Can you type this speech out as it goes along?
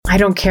I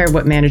don't care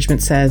what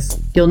management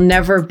says. You'll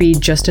never be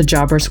just a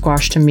jobber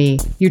squash to me.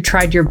 You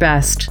tried your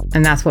best,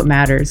 and that's what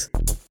matters.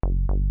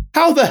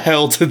 How the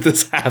hell did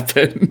this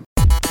happen?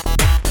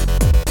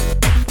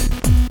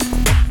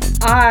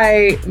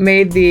 I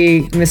made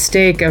the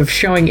mistake of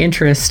showing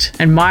interest,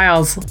 and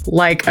Miles,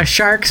 like a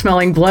shark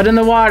smelling blood in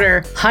the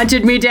water,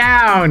 hunted me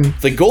down.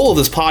 The goal of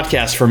this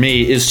podcast for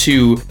me is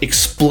to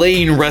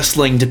explain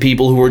wrestling to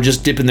people who are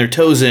just dipping their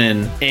toes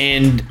in,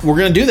 and we're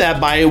going to do that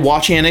by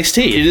watching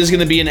NXT. It is going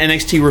to be an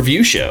NXT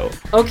review show.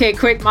 Okay,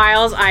 quick,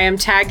 Miles, I am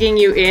tagging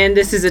you in.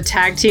 This is a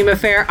tag team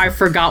affair. I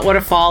forgot what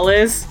a fall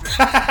is.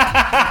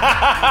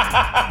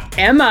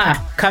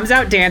 Emma comes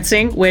out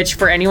dancing, which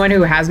for anyone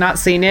who has not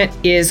seen it,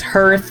 is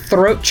her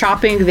throat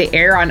chopping the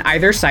air on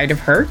either side of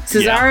her.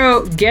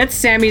 Cesaro gets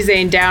Sami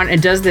Zayn down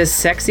and does this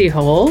sexy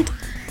hold.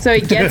 So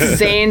he gets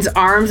Zayn's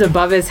arms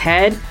above his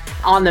head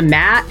on the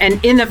mat.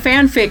 And in the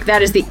fanfic,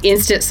 that is the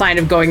instant sign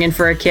of going in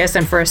for a kiss.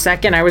 And for a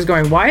second, I was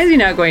going, why is he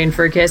not going in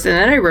for a kiss? And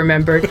then I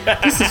remembered,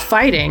 this is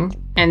fighting.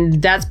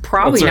 And that's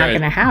probably not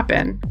going to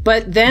happen.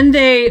 But then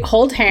they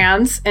hold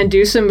hands and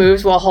do some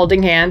moves while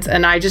holding hands.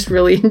 And I just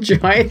really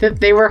enjoy that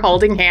they were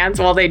holding hands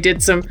while they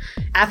did some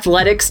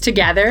athletics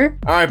together.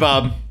 All right,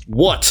 Bob.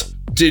 What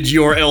did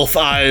your elf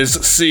eyes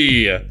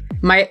see?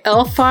 My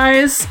elf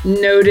eyes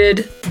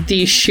noted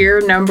the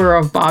sheer number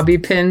of bobby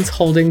pins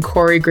holding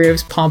Corey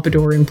Graves'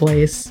 pompadour in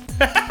place.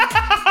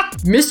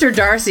 Mr.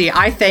 Darcy,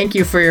 I thank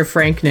you for your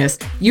frankness.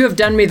 You have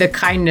done me the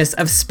kindness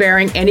of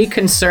sparing any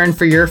concern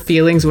for your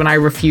feelings when I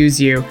refuse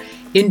you.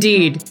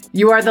 Indeed,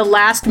 you are the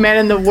last man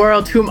in the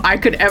world whom I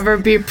could ever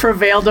be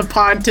prevailed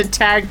upon to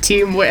tag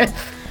team with.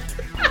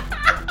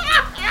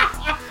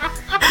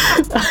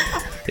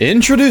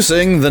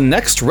 Introducing The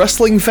Next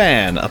Wrestling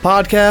Fan, a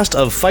podcast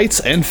of fights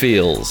and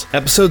feels.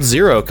 Episode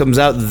 0 comes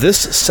out this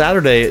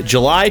Saturday,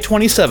 July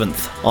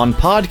 27th, on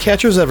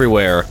podcatchers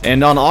everywhere,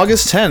 and on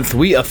August 10th,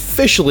 we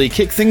officially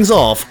kick things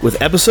off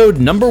with episode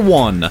number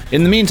 1.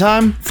 In the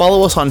meantime,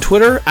 follow us on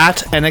Twitter at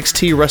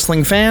NXT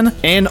Wrestling Fan,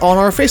 and on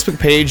our Facebook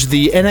page,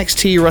 the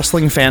NXT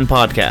Wrestling Fan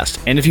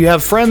Podcast. And if you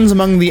have friends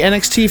among the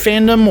NXT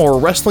fandom or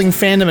wrestling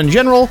fandom in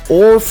general,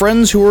 or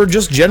friends who are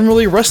just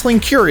generally wrestling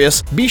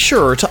curious, be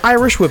sure to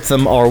Irish whip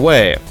them our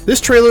way.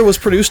 This trailer was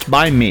produced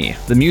by me.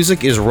 The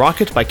music is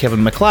Rocket by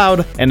Kevin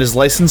MacLeod and is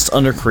licensed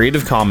under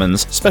Creative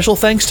Commons. Special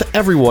thanks to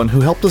everyone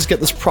who helped us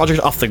get this project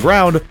off the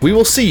ground. We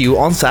will see you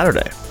on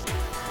Saturday.